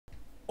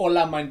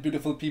Hola, my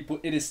beautiful people,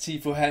 it is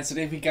Tifo Hands.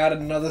 Today we got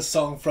another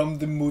song from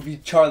the movie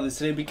Charlie.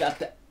 Today we got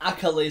the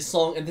Akale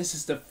song, and this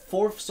is the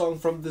 4th song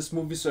from this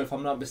movie, so if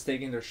I'm not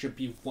mistaken, there should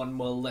be one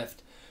more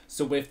left.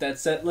 So with that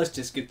said, let's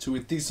just get to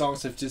it. These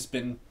songs have just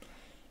been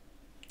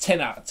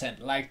 10 out of 10.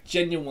 Like,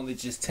 genuinely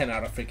just 10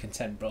 out of freaking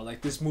 10, bro.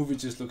 Like, this movie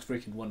just looks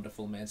freaking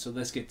wonderful, man. So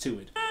let's get to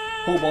it.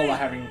 Hope all are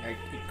having an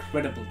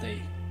incredible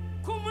day.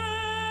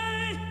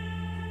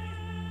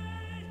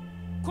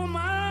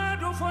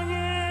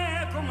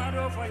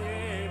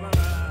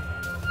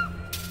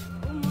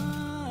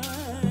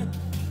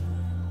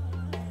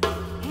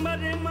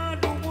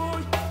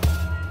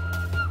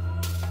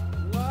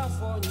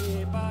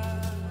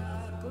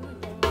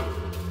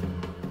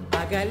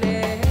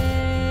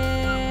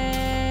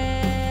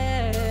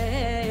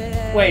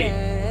 Wait,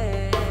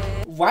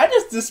 why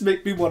does this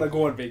make me want to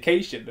go on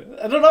vacation?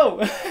 I don't know.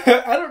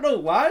 I don't know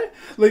why.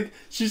 Like,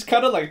 she's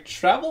kind of like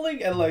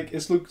traveling and like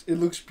it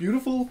looks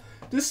beautiful.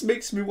 This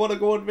makes me want to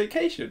go on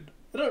vacation.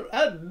 I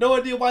have no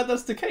idea why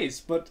that's the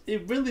case, but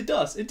it really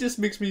does. It just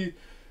makes me,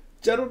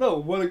 I don't know,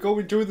 want to go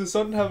enjoy the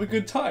sun and have a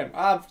good time.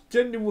 I have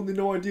genuinely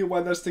no idea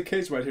why that's the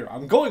case right here.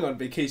 I'm going on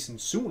vacation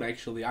soon,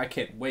 actually. I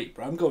can't wait,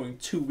 bro. I'm going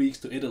 2 weeks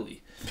to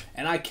Italy,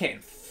 and I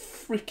can't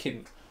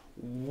freaking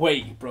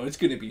wait, bro. It's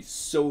gonna be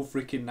so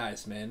freaking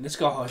nice, man. It's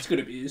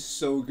gonna be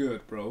so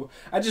good, bro.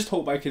 I just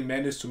hope I can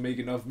manage to make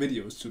enough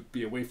videos to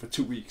be away for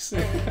 2 weeks.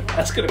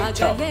 That's gonna be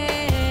tough.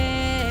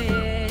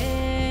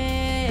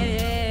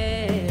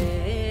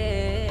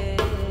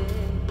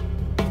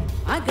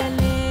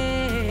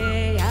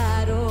 Akale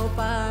yaro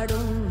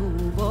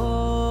padunuvo,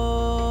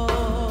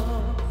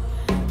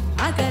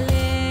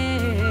 Akale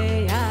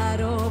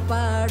yaro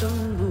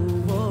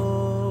padunuvo,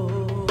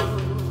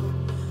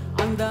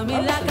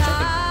 andamila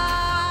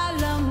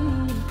kalam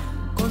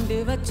konde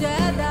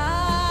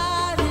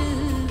vachadaru,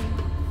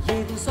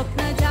 yedu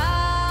sopna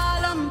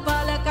jalam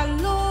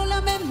palakallola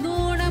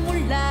mennuna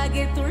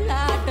mullage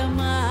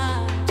tullatama,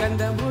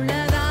 chandamulla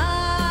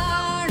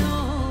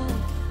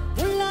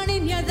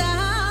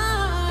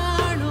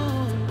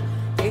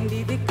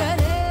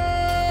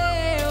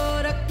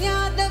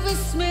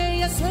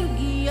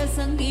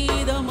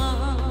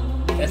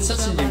That's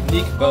such a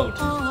unique boat.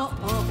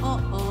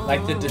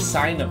 Like, the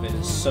design of it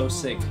is so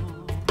sick.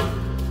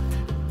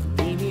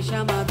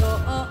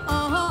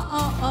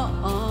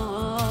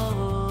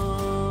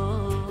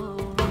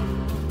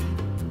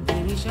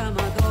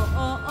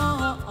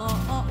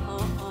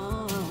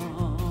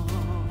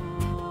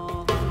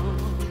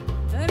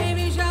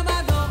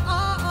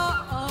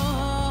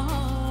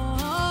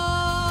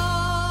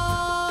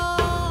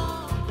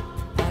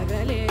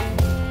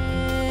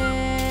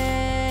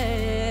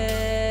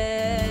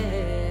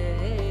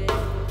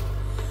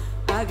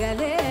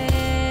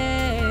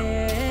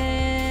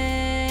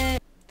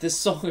 This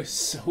song is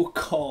so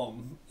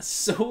calm,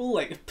 so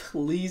like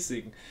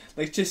pleasing,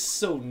 like just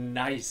so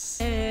nice.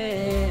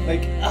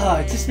 Like,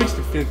 it just makes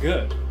me feel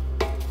good.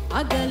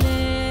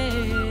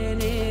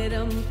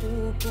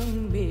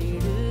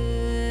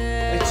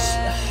 Just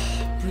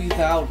breathe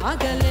out.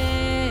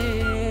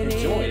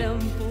 Enjoy it.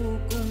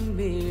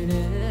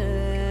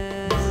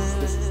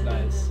 This is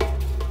nice.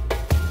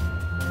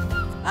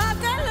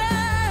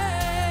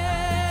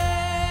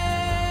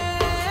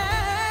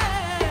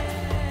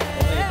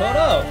 Hey, hold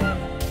up.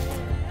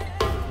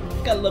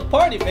 Got a little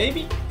party,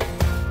 baby.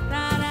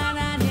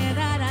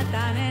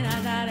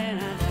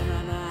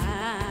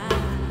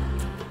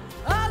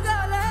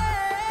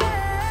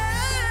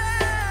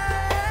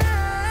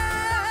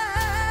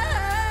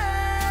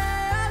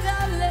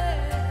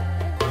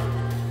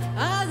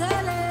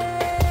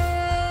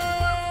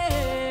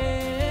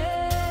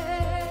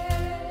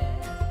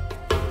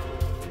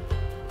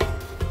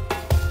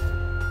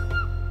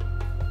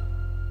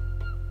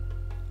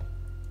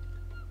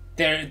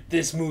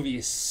 This movie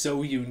is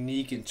so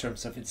unique in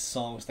terms of its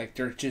songs. Like,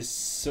 they're just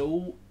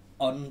so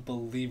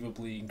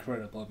unbelievably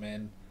incredible,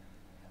 man.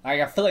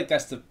 Like, I feel like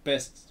that's the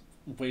best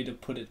way to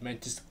put it, man.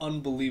 Just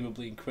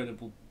unbelievably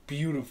incredible,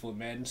 beautiful,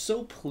 man.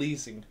 So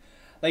pleasing.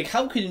 Like,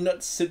 how could you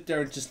not sit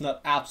there and just not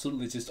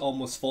absolutely just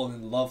almost fall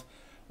in love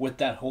with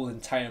that whole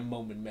entire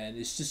moment, man?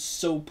 It's just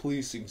so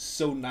pleasing,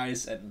 so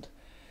nice, and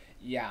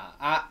yeah,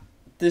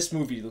 this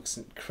movie looks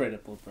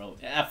incredible, bro.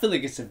 I feel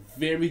like it's a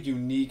very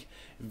unique,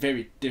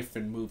 very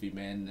different movie,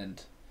 man,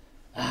 and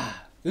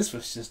this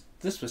was just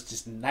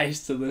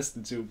nice to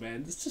listen to,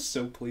 man. It's just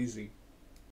so pleasing.